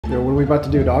Yo, what are we about to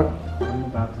do, dog? I'm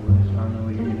about to lift. I don't know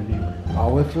what you're gonna do.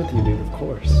 I'll lift with you, dude, of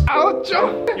course.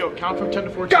 Ocho! Yo, count from 10 to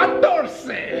 14.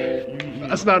 14!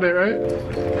 That's not it, right?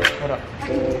 What up?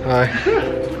 Hi.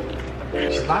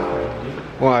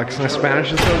 Why? Because my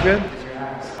Spanish is so good?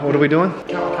 What are we doing?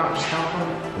 Count, just count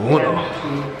from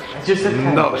 1, just said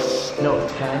 10. dos, No,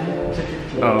 10 to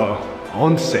 15. oh,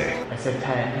 11. I said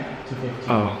 10 to 15.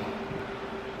 Oh.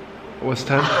 What's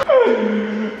 10?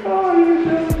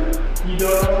 You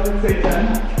don't say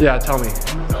 10? Yeah, tell me.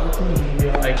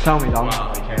 Like, Tell me, dog.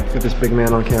 wow, I can't. Look at this big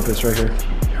man on campus right here.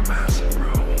 You're massive, bro.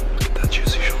 Look at that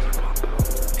juicy shoulder pump.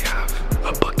 You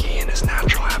have a bookie in his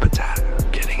natural habitat,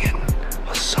 getting in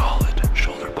a solid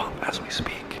shoulder pump as we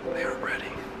speak. They are ready.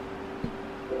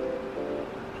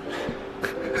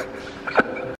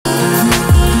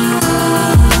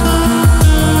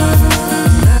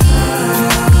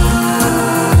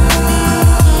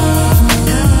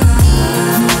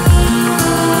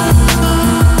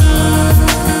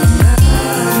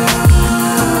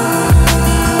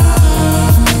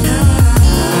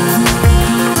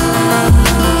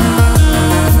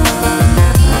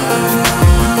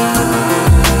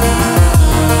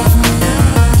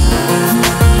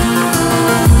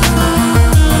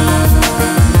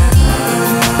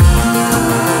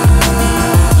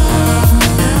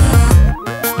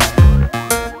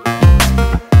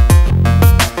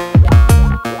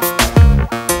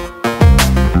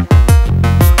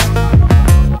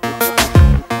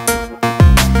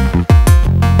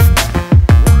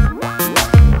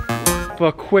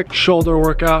 A quick shoulder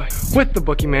workout with the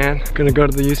bookie man. Gonna go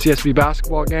to the UCSB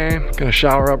basketball game. Gonna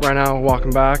shower up right now, walking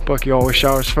back. Bookie always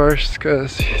showers first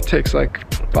because it takes like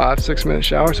 5-6 minute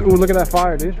showers. Ooh, look at that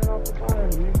fire, dude.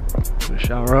 Gonna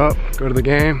shower up, go to the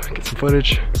game, get some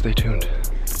footage. Stay tuned.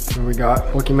 Here we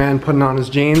got bookie man putting on his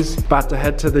jeans. About to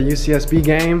head to the UCSB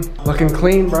game. Looking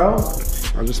clean, bro.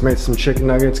 I just made some chicken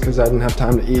nuggets because I didn't have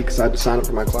time to eat because I had to sign up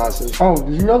for my classes. Oh,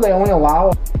 did you know they only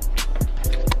allow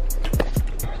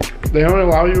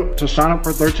you to sign up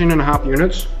for 13.5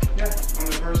 units? Yeah, on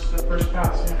the first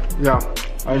pass, yeah. Yeah,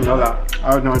 I didn't know that.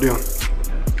 I had no idea.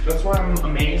 That's why I'm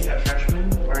amazed that freshmen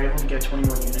are able to get 20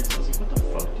 more units. I was like, what the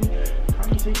fuck, dude? How are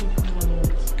you taking 21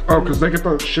 units? Oh, because they get the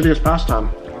shittiest pass time.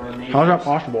 How is that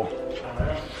possible?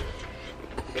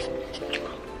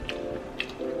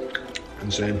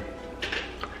 Insane.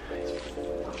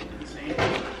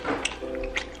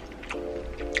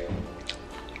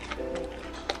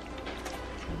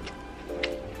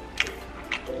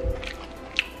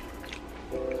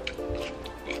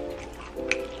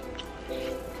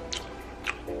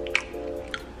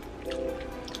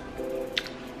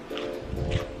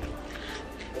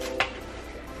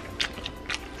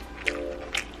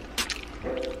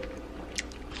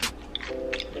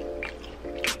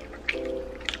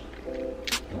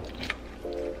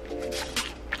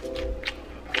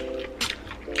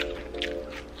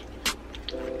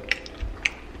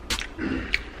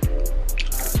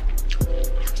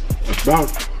 Wow.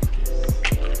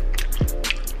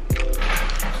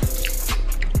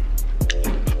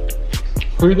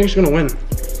 Who do you think's gonna win?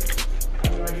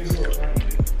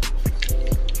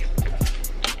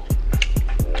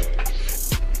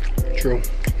 True.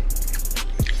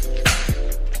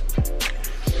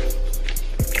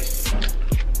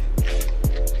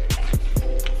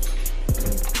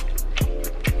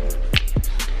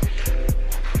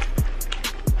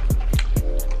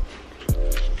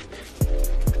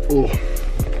 Ooh.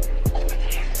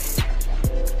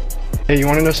 Hey, you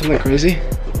want to know something crazy?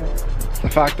 The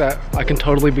fact that I can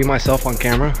totally be myself on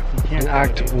camera and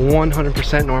act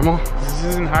 100% normal. This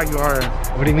isn't how you are.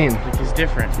 What do you mean? Like, it's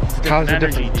different. It's different. How is it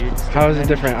energy, different? dude. How is it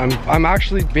different? I'm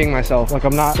actually being myself. Like,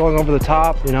 I'm not going over the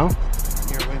top, you know?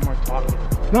 You're way more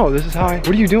talkative. No, this is how what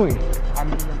are you doing? I'm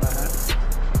moving my head.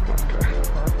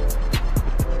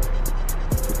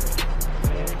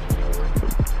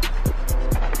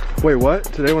 Wait, what?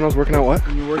 Today when I was working out, what?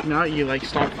 When you're working out, you like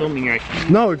stop filming. You're like,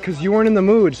 No, because you weren't in the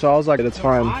mood, so I was like, it's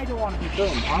fine. I don't want to be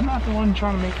filmed. I'm not the one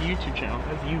trying to make a YouTube channel.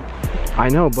 That's you. I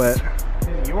know, but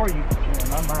It's your YouTube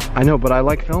channel, not mine. I know, but I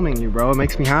like filming you, bro. It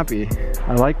makes me happy.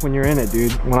 I like when you're in it,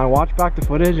 dude. When I watch back the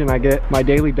footage and I get my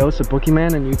daily dose of Bookie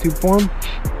Man in YouTube form,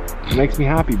 it makes me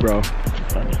happy, bro.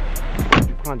 Funny.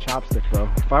 You put on chopstick, bro.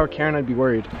 If I were Karen, I'd be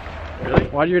worried. Really?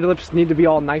 Why do your lips need to be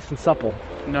all nice and supple?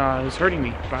 No, it's hurting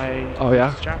me. Oh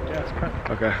yeah? It's chapped. Yeah, it's cut.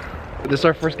 Okay. This is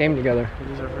our first game together. It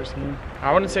is our first game.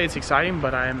 I wouldn't say it's exciting,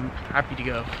 but I'm happy to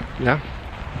go. Yeah?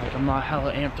 Like, I'm not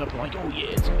hella amped up. I'm like, oh yeah,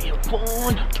 it's gonna be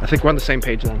fun. I think we're on the same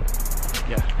page then.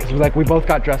 Yeah. Cause we both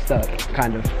got dressed up,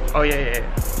 kind of. Oh yeah.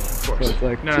 Of course. So it's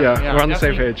like, No, yeah, we're on the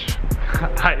same page.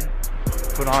 I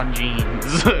put on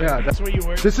jeans. Yeah, That's what you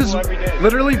wear. This is every day.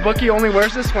 literally Bookie only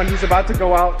wears this when he's about to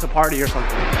go out to party or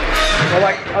something. Or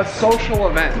like a social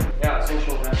event. Yeah,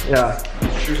 social event. Yeah.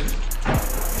 It's true.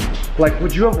 Like,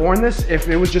 would you have worn this if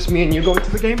it was just me and you going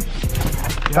to the game?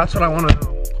 That's what I want to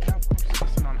know. Yeah, of course,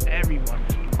 listen on everyone.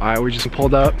 All right, we just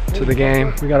pulled up to the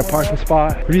game. We got a parking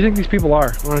spot. Who do you think these people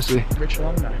are, honestly? Rich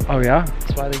alumni. Oh yeah?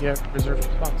 That's why they get reserved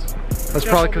spots. That's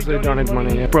probably because they donated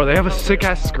money. Yeah. Bro, they have a sick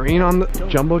ass screen on the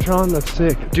Jumbotron. That's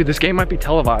sick. Dude, this game might be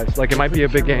televised. Like, it might be a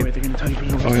big game. They're gonna tell you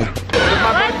Oh yeah. What's up?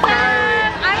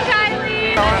 I'm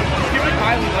Kylie.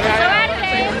 We're at a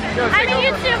game. I'm a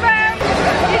YouTuber.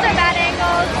 These are bad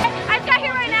angles. I just got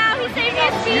here right now. He saved me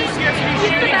a seat.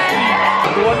 He's the best.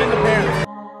 The one in the pants.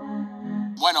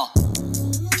 Bueno.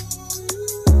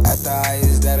 At the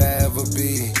highest that I ever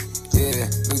be. Yeah,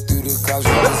 look through the clouds,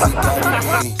 you can see God in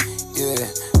me. Yeah,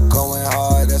 going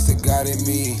hard, that's the God in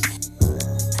me.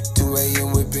 2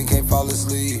 a.m. whipping, can't fall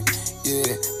asleep.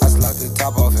 Yeah, I slap the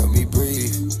top off, help me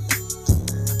breathe.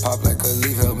 Pop like a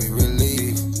leaf, help me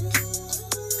relieve.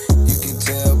 You can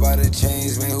tell by the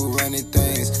chains, man, who running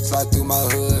things. Slide through my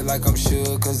hood like I'm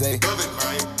sure, cause they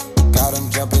got them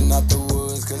jumping out the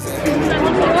woods, cause they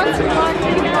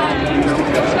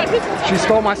She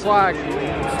stole my swag.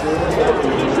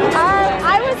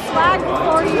 I was swag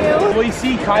before you. Well, you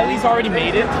see, Kylie's already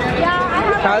made it. Yeah, I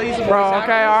have. Kylie's a Bro,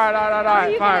 okay, all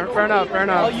right. Fine, fair enough.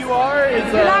 All you are is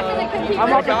You're not gonna compete I'm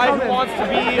with a guy me. who wants to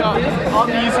be on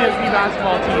the UCSB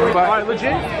basketball team. But- Alright,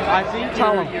 legit, I think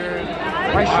you're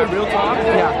I should. real talk.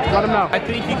 Yeah, let him know. I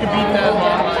think you could beat them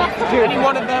any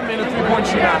one of them in a 3-point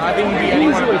shootout. I think you beat any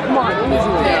one of Easily, them. come on,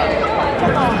 easily.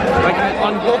 Like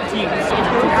on both teams.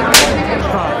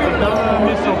 None of them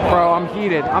missed so far. Bro, I'm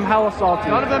heated. I'm hella salty.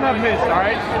 None of them have missed,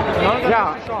 alright? None of them have missed a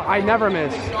Yeah, shot. I never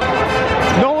miss.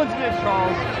 No one's missed,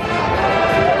 Charles.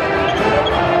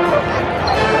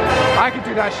 I could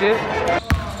do that shit.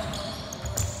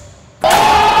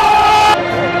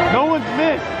 No one's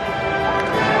missed.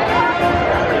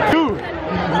 Dude.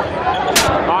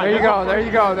 There you go.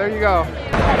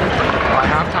 Alright,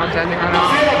 halftime's ending right now.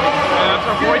 That's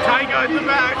our boy Tyga in the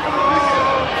back.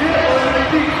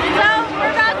 So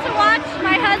we're about to watch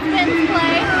my husband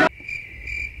play.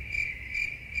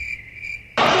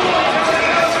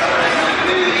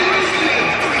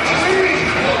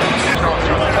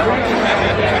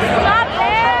 Stop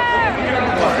there!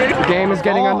 The game is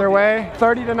getting underway.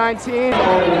 30-19.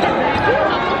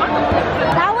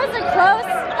 That was a close.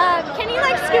 Can you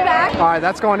like scoot back? Alright,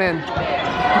 that's going in.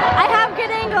 I have good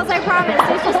angles, I promise.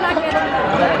 It's just not good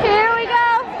enough. Here we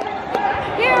go.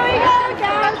 Here we go,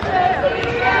 guys.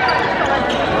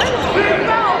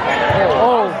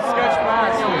 Oh, Sketch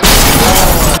pass.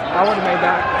 I would have made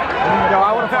that. Yo,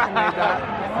 I would have fucking made that.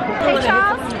 Hey,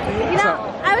 Charles. You know,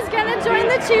 I was gonna join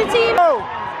the chew team.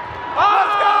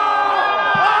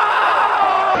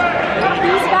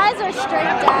 These guys are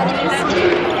straight daddies.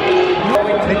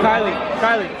 Hey Kylie,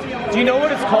 do you know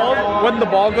what it's called when the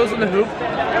ball goes in the hoop?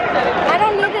 I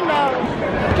don't need to know.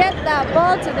 Get that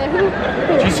ball to the hoop.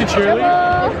 Do you see cheerlead?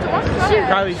 Shoot.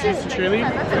 Kylie, do you see cheerlead?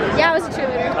 Yeah, I was a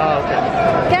cheerleader. Oh, okay.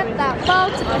 Get that ball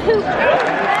to the hoop.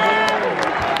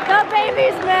 Go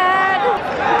babies, man.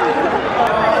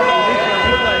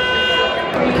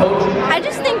 I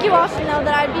just think you all should know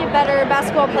that I'd be a better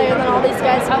basketball player than all these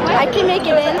guys. I can make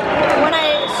it in when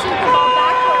I shoot the ball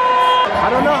backwards. I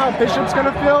don't know how Bishop's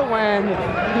gonna feel when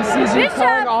he sees you Bishop!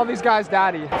 calling all these guys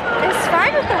daddy. It's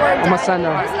fine with the word I'm a daddy. sender.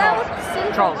 Isn't that what the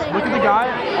sinful Charles, thing look at is? the guy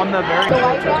on the very The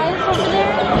white guys over there,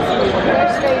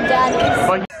 they're straight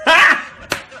daddies.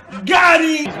 Got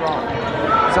him! He's wrong.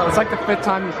 So it's like the 5th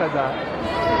time you said that.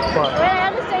 But Wait, I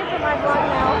have to say for my vlog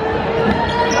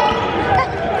now.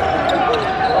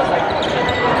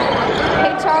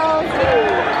 Hey Charles,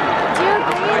 do you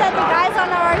agree that the guys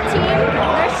on our team,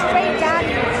 they're straight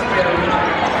daddies?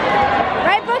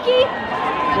 Right, Bookie?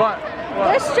 what?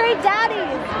 They're straight daddies.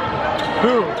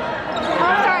 Who?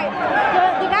 Oh, sorry,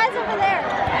 the guys over there.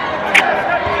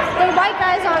 They're white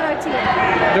guys on our team.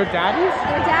 They're daddies?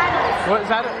 They're daddies. What's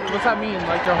that mean?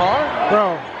 Like they're hard?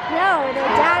 Bro, No, they're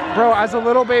daddies. bro, as a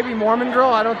little baby Mormon girl,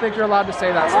 I don't think you're allowed to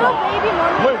say that Little stuff. baby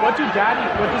Mormon. Wait, what does that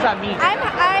mean? I'm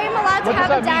allowed to What does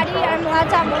have a that mean, daddy. I'm allowed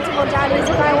to have multiple daddies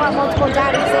if I want multiple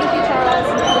daddies. Thank you, Charles.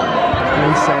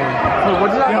 Insane. Wait, what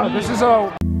does that Yo, mean? this is a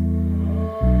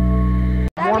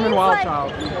That Mormon means, wild like,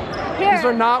 child. Here. These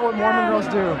are not what Mormon girls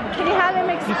do. Can you have him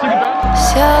You see the explain? back?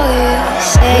 So you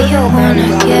say you wanna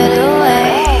get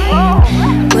away.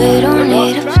 We don't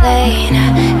need a plane.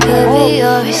 Could be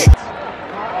your escape.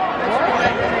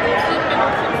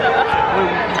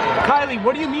 Kylie,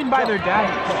 what do you mean by their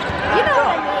daddies? You know what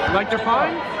I mean. Like they're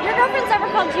fine? Your girlfriend's never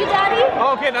called you daddy?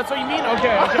 Oh, okay, that's what you mean?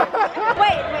 Okay, okay.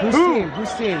 Wait. Who's team?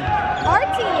 Who's team? Our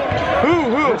team. Who?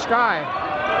 Which guy?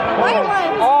 White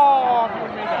ones. Oh, you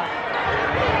made that.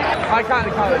 I kind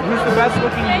of caught it. Who's the best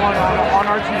looking one on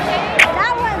our team?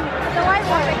 That one. The white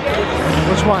one.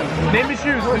 Which one? Name the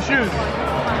shoes, the shoes.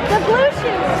 The blue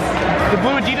shoes. The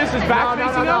blue Adidas is back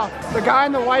facing us? The guy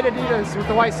in the white Adidas with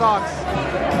the white socks.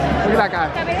 Look at that guy.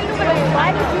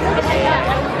 Why did you look at that?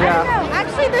 I don't know.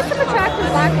 Actually, there's some attractive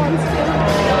black ones too.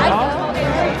 I know.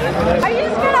 Are you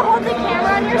just gonna hold the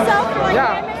camera on yourself for like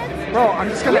 10 minutes? Bro, I'm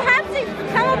just gonna... You have to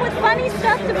come up with funny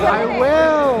stuff to put I in it.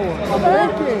 will. I'm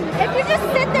thinking. If you just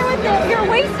sit there with it, you're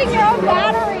wasting your own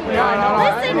battery.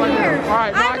 Listen here.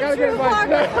 Alright, I'm a true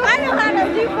vlogger. I know how to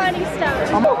do funny stuff.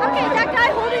 Okay, that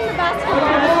guy holding the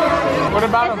basketball. What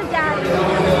about It's him? a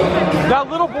daddy. That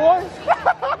little boy?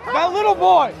 That little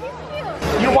boy!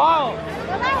 You're wild.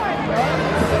 Well, that one.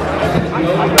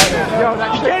 Yo,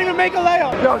 that You can't even make a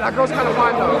layup. Yo, that girl's kind of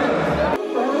fine though.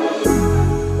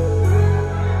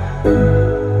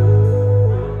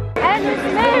 And his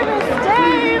name is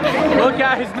Dave. Look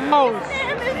at his nose. His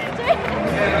name is Dave.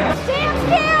 Dance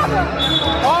cam.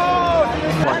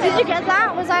 Oh! Did you get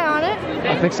that? Was I on it?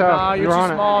 I think so. You're You're too on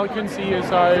small. I couldn't see you.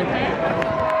 Sorry. it.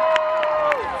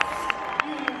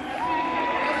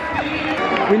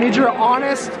 We need your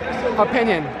honest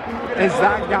opinion. Is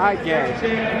that guy gay?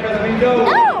 No,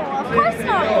 of course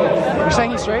not. You're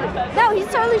saying he's straight? No, he's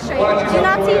totally straight. Do you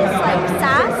not see his like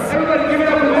sass?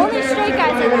 Only straight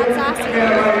guys are that sassy.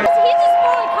 He's just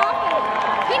fully confident.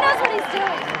 He knows what he's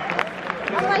doing.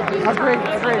 Unlike you. Agree.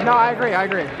 No, I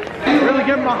agree. Really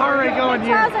getting my heart rate going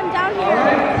here. Charles, I'm down here.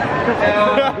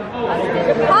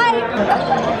 Hi.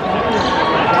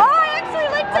 Oh, I actually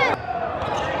licked it.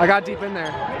 I got deep in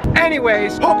there.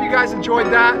 Anyways, hope you guys enjoyed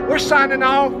that. We're signing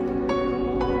out.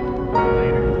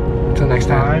 Till next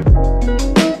time.